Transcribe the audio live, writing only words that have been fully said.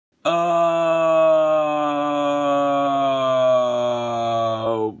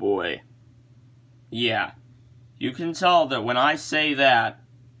You can tell that when I say that,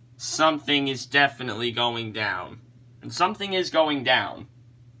 something is definitely going down. And something is going down.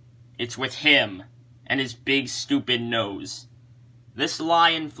 It's with him and his big stupid nose. This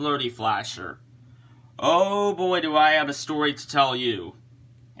lion flirty flasher. Oh boy, do I have a story to tell you.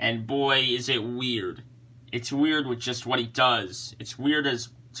 And boy, is it weird. It's weird with just what he does. It's weird as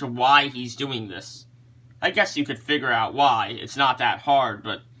to why he's doing this. I guess you could figure out why. It's not that hard,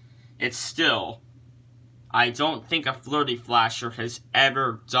 but it's still... I don't think a flirty flasher has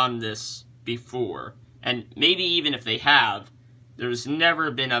ever done this before. And maybe even if they have, there's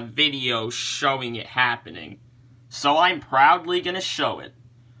never been a video showing it happening. So I'm proudly gonna show it.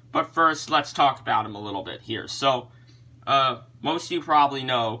 But first, let's talk about him a little bit here. So, most of you probably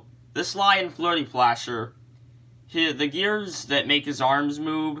know, this lion flirty flasher, the gears that make his arms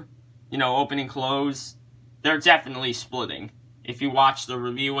move, you know, open and close, they're definitely splitting. If you watch the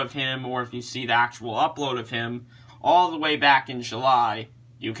review of him, or if you see the actual upload of him, all the way back in July,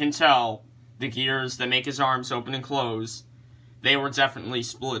 you can tell the gears that make his arms open and close, they were definitely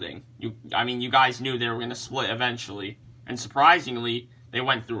splitting. I mean, you guys knew they were going to split eventually. And surprisingly, they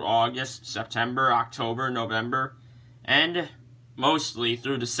went through August, September, October, November, and mostly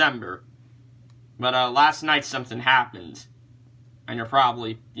through December. But last night something happened. And you're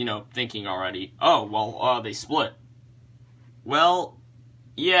probably, you know, thinking already, oh, well, they split. Well,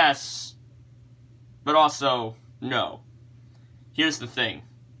 yes, but also no. Here's the thing.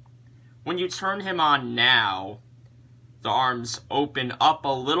 When you turn him on now, the arms open up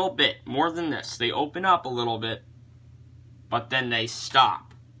a little bit. More than this. They open up a little bit, but then they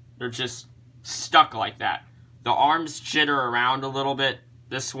stop. They're just stuck like that. The arms jitter around a little bit.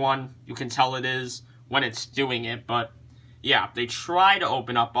 This one, you can tell it is when it's doing it, but yeah, they try to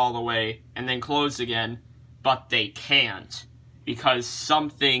open up all the way and then close again, but they can't because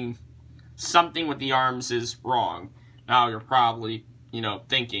something with the arms is wrong. Now you're probably, you know,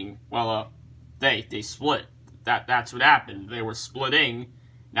 thinking, well, they split. That's what happened. They were splitting,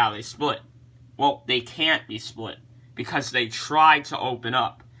 now they split. Well, they can't be split because they tried to open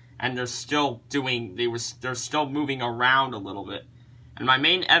up and they're still they're still moving around a little bit. And my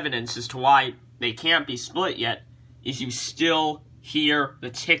main evidence as to why they can't be split yet is you still hear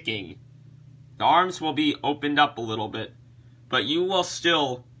the ticking. The arms will be opened up a little bit, but you will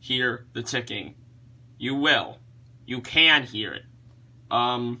still hear the ticking. You will. You can hear it.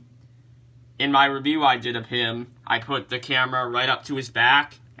 In my review I did of him, I put the camera right up to his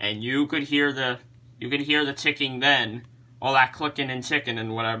back, and you could hear the ticking then, all that clicking and ticking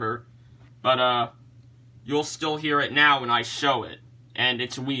and whatever. But you'll still hear it now when I show it, and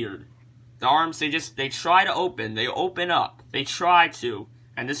it's weird. The arms, they try to open, they open up, they try to,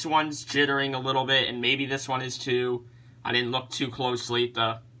 and this one's jittering a little bit, and maybe this one is too. I didn't look too closely at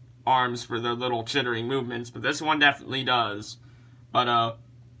the arms for their little jittering movements, but this one definitely does. But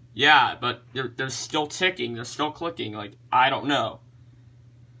yeah, but they're still ticking, they're still clicking, like, I don't know.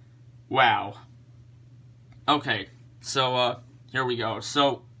 Wow. Okay, so, here we go.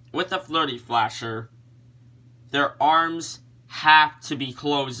 So, with the flirty flasher, their arms have to be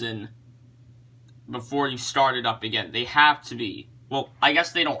closing before you start it up again. They have to be. Well, I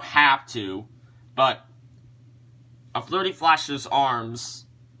guess they don't have to, but a flirty flasher's arms,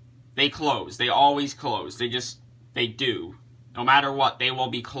 they close. They always close. They do. No matter what, they will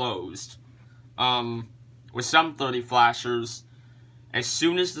be closed. With some flirty flashers, as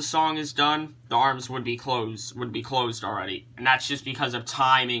soon as the song is done, the arms would be closed already. And that's just because of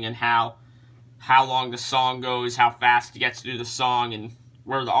timing and how long the song goes, how fast it gets through the song, and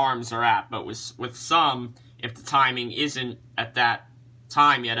where the arms are at. But with some, if the timing isn't at that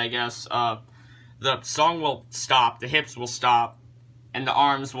time yet, I guess, the song will stop, the hips will stop, and the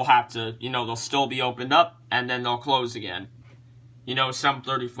arms will have to, you know, they'll still be opened up, and then they'll close again. You know, some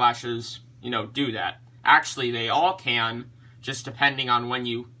flirty flashers, you know, do that. Actually, they all can, just depending on when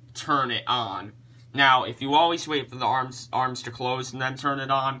you turn it on. Now, if you always wait for the arms to close and then turn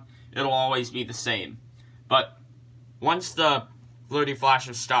it on, it'll always be the same. But once the flirty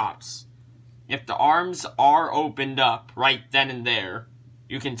flasher stops, if the arms are opened up right then and there,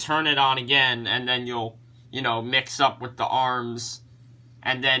 you can turn it on again, and then you'll, you know, mix up with the arms,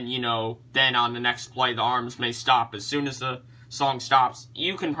 and then, you know, then on the next play, the arms may stop. As soon as the song stops,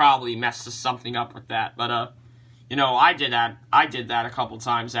 you can probably mess something up with that, but, you know, I did that a couple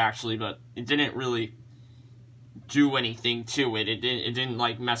times, actually, but it didn't really do anything to it. It didn't,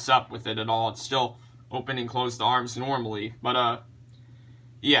 like, mess up with it at all. It's still open and close the arms normally, but,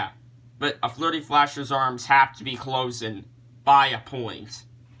 yeah. But a flirty flasher's arms have to be closing by a point.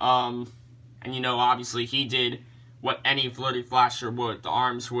 And, you know, obviously he did what any flirty flasher would. The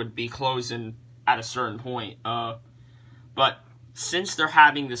arms would be closing at a certain point. But since they're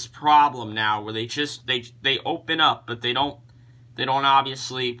having this problem now where they open up, but they don't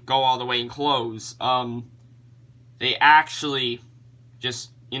obviously go all the way and close. They actually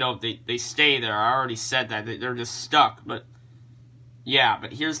just, they stay there. I already said that. They're just stuck. But yeah,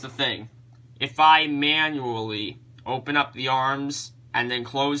 but here's the thing. If I manually open up the arms and then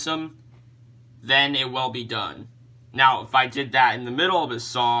close them, then it will be done. Now, if I did that in the middle of a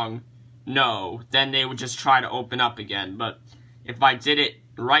song, no, then they would just try to open up again. But if I did it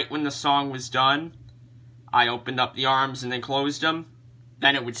right when the song was done, I opened up the arms and then closed them,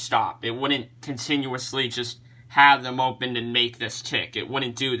 then it would stop. It wouldn't continuously just have them opened and make this tick. It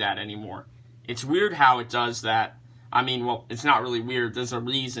wouldn't do that anymore. It's weird how it does that. I mean, well, it's not really weird. There's a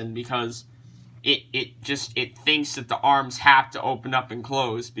reason, because it thinks that the arms have to open up and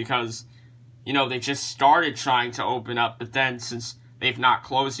close, because, they just started trying to open up, but then since they've not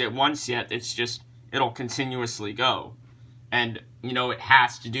closed it once yet, it'll continuously go. And, it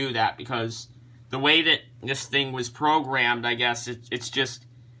has to do that because the way that this thing was programmed, I guess, it's just,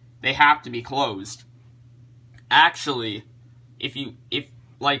 they have to be closed. Actually, if you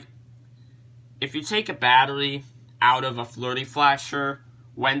take a battery out of a Flirty Flasher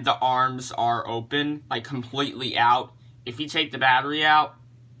when the arms are open, like completely out, if you take the battery out,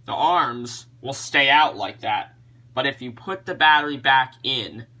 the arms will stay out like that. But if you put the battery back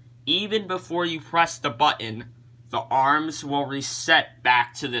in, even before you press the button, the arms will reset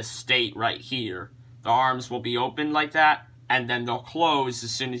back to this state right here. The arms will be open like that, and then they'll close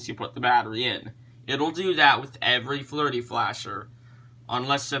as soon as you put the battery in. It'll do that with every Flirty Flasher,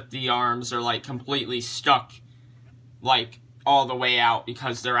 unless if the arms are, like, completely stuck, like, all the way out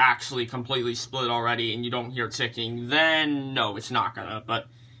because they're actually completely split already and you don't hear ticking, then no, it's not gonna. But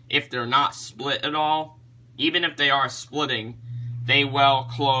if they're not split at all, even if they are splitting, they will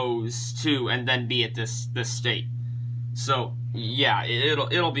close too and then be at this state. So, yeah,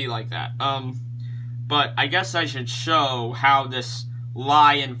 it'll be like that. But I guess I should show how this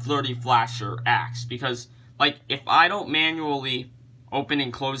Lion Flirty Flasher acts, because, like, if I don't manually open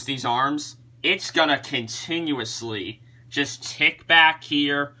and close these arms, it's gonna continuously just tick back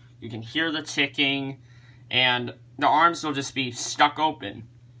here. You can hear the ticking, and the arms will just be stuck open.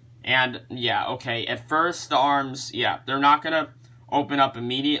 And, yeah, okay, at first the arms, yeah, they're not gonna open up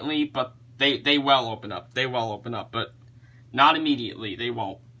immediately, but they will open up. They will open up, but not immediately. They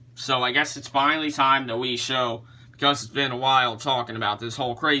won't. So I guess it's finally time that we show, because it's been a while talking about this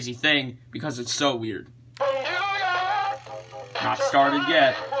whole crazy thing, because it's so weird. Not started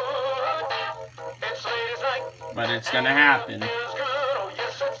yet, but it's gonna happen.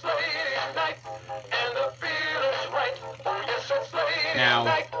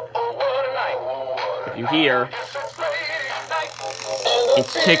 Now, if you hear,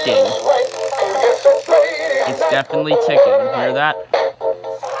 it's ticking. It's definitely ticking. You hear that?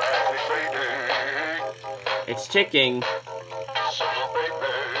 It's ticking.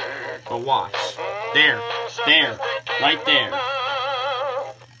 But watch. There. There. Right there.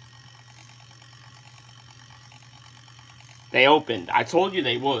 They opened. I told you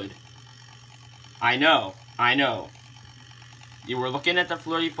they would. I know. I know. You were looking at the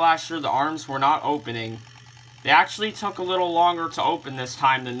Flirty Flasher. The arms were not opening. They actually took a little longer to open this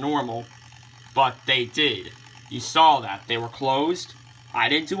time than normal. But they did. You saw that. They were closed. I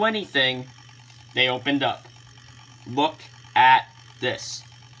didn't do anything. They opened up. Look at this.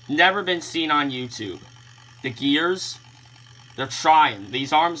 Never been seen on YouTube. The gears, they're trying.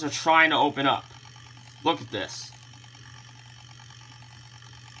 These arms are trying to open up. Look at this.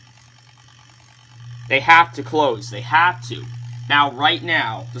 They have to close. They have to. Now, right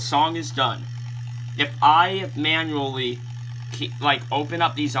now, the song is done. If I manually, open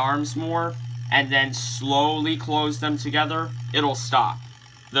up these arms more and then slowly close them together, it'll stop.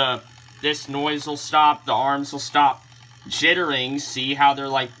 This noise will stop. The arms will stop jittering. See how they're,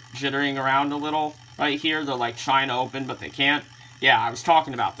 jittering around a little right here? They're, trying to open, but they can't. Yeah, I was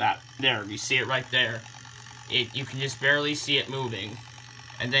talking about that. There, you see it right there. You can just barely see it moving.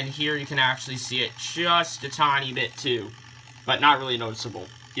 And then here you can actually see it just a tiny bit too. But not really noticeable.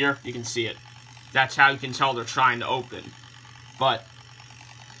 Here, you can see it. That's how you can tell they're trying to open. But,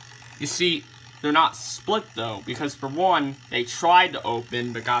 you see, they're not split though. Because for one, they tried to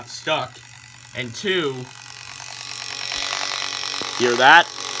open but got stuck. And two, hear that?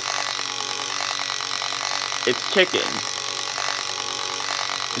 It's ticking.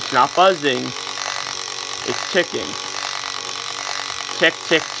 It's not buzzing. It's ticking. Tick,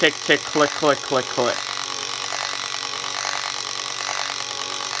 tick, tick, tick, click, click, click, click.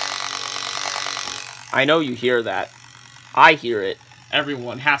 I know you hear that. I hear it.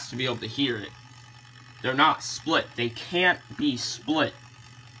 Everyone has to be able to hear it. They're not split. They can't be split.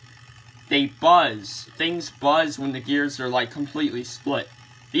 They buzz. Things buzz when the gears are, like, completely split.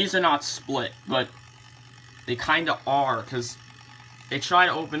 These are not split, but they kind of are, because they try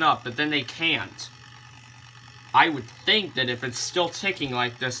to open up, but then they can't. I would think that if it's still ticking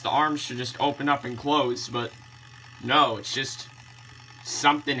like this, the arms should just open up and close, but no, it's just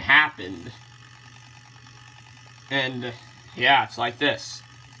something happened. And, yeah, it's like this.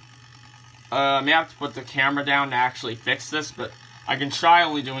 I may have to put the camera down to actually fix this, but I can try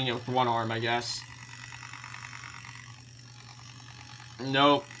only doing it with one arm, I guess.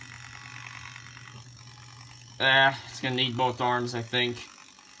 Nope. It's gonna need both arms, I think.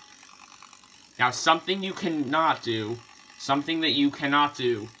 Now, something you cannot do,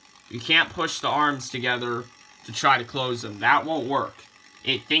 you can't push the arms together to try to close them. That won't work.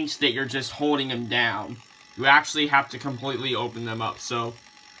 It thinks that you're just holding them down. You actually have to completely open them up, so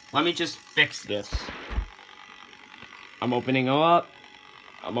let me just fix this. I'm opening them up,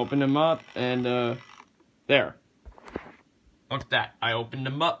 and, there. Look at that. I opened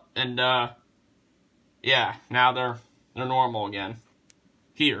them up, and, yeah, now they're normal again.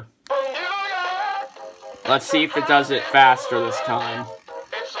 Here. Let's see if it does it faster this time.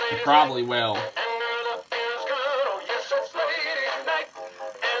 It probably will.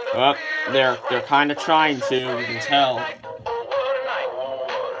 Oh, they're kind of trying to, you can tell.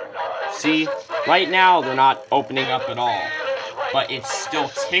 See, right now they're not opening up at all, but it's still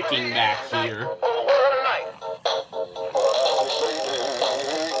ticking back here.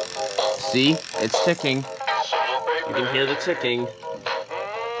 See, it's ticking. You can hear the ticking.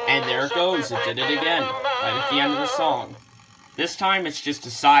 And there it goes, it did it again, right at the end of the song. This time it's just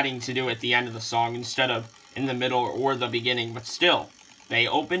deciding to do it at the end of the song instead of in the middle or the beginning, but still, they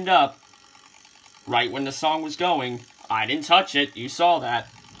opened up right when the song was going. I didn't touch it, you saw that.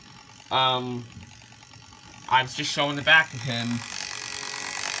 I was just showing the back of him.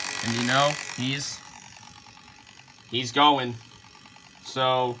 And you know, he's going.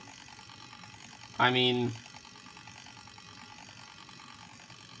 So, I mean,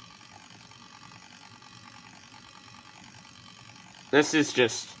 this is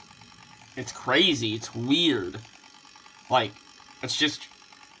just, it's crazy, it's weird. Like, it's just,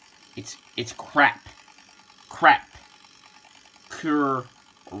 it's crap. Crap. Pure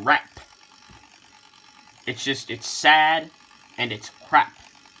rap. It's just, it's sad, and it's crap.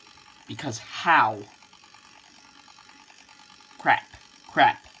 Because how? Crap.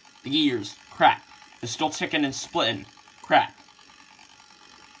 Crap. The gears. Crap. They're still ticking and splitting. Crap.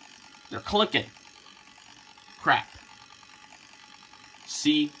 They're clicking. Crap.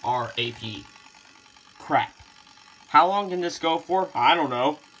 C-R-A-P. Crap. How long can this go for? I don't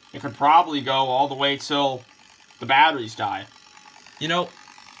know. It could probably go all the way till the batteries die. You know,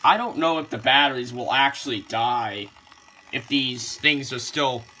 I don't know if the batteries will actually die if these things are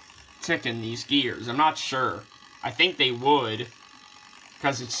still ticking, these gears. I'm not sure. I think they would,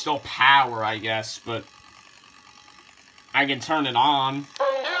 because it's still power, I guess, but I can turn it on,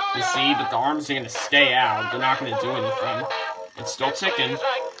 you see, but the arms are going to stay out. They're not going to do anything. It's still ticking.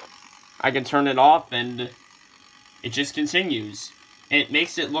 I can turn it off, and it just continues. And it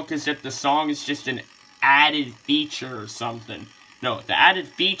makes it look as if the song is just an added feature or something. No, the added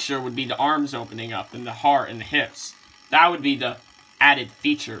feature would be the arms opening up, and the heart, and the hips. That would be the added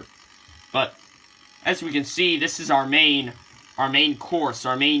feature. But, as we can see, this is our main course,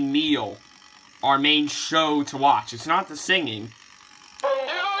 our main meal, our main show to watch. It's not the singing.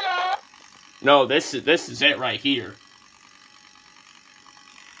 No, this is it right here.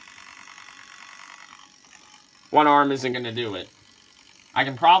 One arm isn't going to do it. I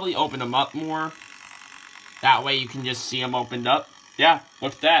can probably open them up more. That way you can just see them opened up. Yeah,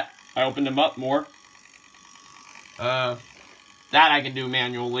 look at that. I opened them up more. That I can do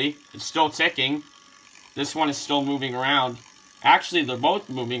manually. It's still ticking. This one is still moving around. Actually, they're both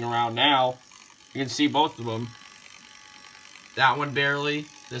moving around now. You can see both of them. That one barely.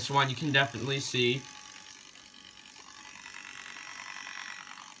 This one you can definitely see.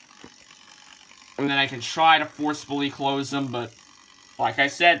 And then I can try to forcefully close them, but like I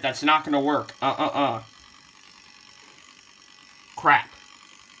said, that's not going to work. Crap.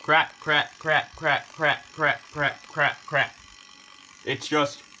 Crap, crap, crap, crap, crap, crap, crap, crap, crap. It's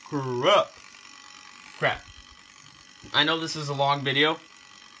just crap. Crap. I know this is a long video,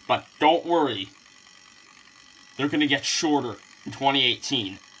 but don't worry. They're going to get shorter in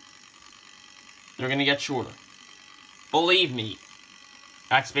 2018. They're going to get shorter. Believe me.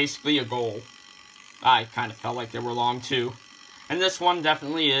 That's basically a goal. I kind of felt like they were long too. And this one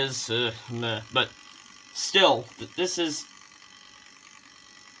definitely is, meh. But still, this is...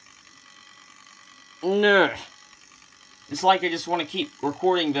 Nah. It's like I just want to keep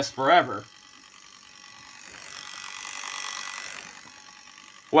recording this forever.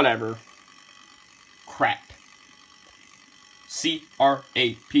 Whatever. Crap.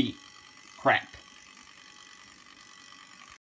 C-R-A-P. Crap.